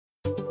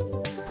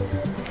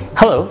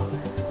Hello,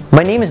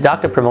 my name is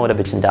Dr. Pramod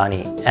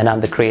Abichandani and I'm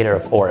the creator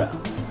of Aura.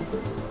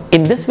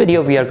 In this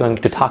video, we are going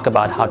to talk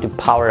about how to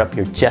power up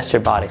your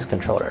GestureBotics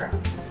controller.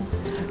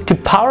 To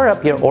power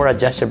up your Aura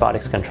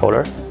GestureBotics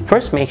controller,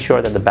 first make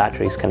sure that the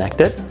battery is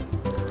connected.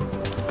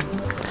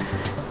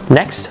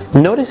 Next,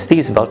 notice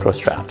these Velcro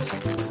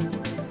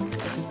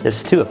straps.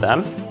 There's two of them.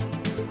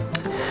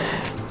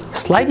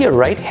 Slide your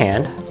right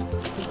hand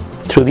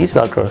through these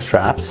Velcro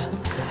straps.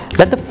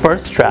 Let the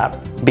first strap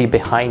be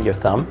behind your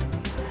thumb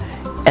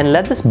and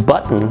let this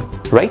button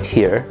right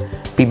here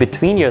be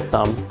between your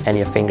thumb and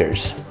your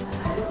fingers.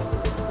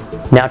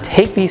 Now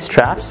take these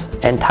straps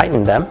and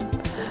tighten them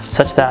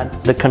such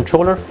that the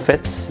controller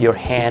fits your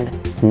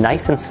hand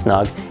nice and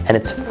snug and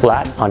it's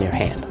flat on your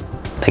hand,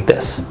 like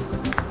this.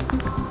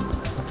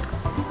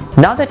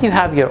 Now that you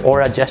have your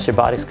Aura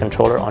GestureBotics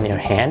controller on your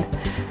hand,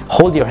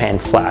 hold your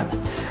hand flat.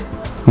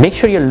 Make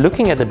sure you're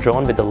looking at the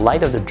drone with the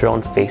light of the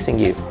drone facing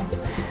you.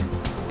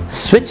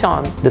 Switch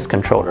on this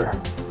controller.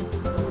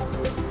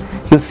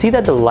 You'll see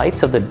that the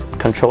lights of the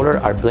controller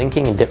are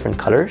blinking in different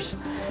colors.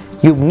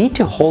 You need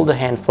to hold the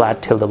hand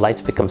flat till the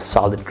lights become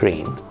solid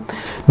green.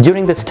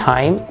 During this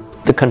time,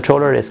 the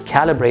controller is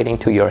calibrating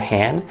to your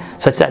hand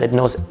such that it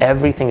knows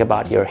everything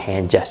about your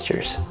hand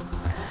gestures.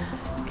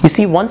 You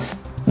see,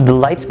 once the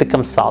lights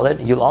become solid,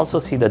 you'll also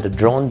see that the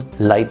drone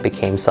light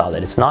became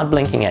solid. It's not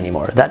blinking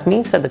anymore. That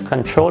means that the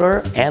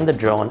controller and the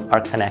drone are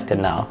connected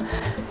now.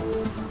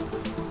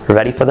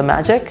 Ready for the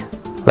magic?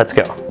 Let's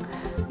go.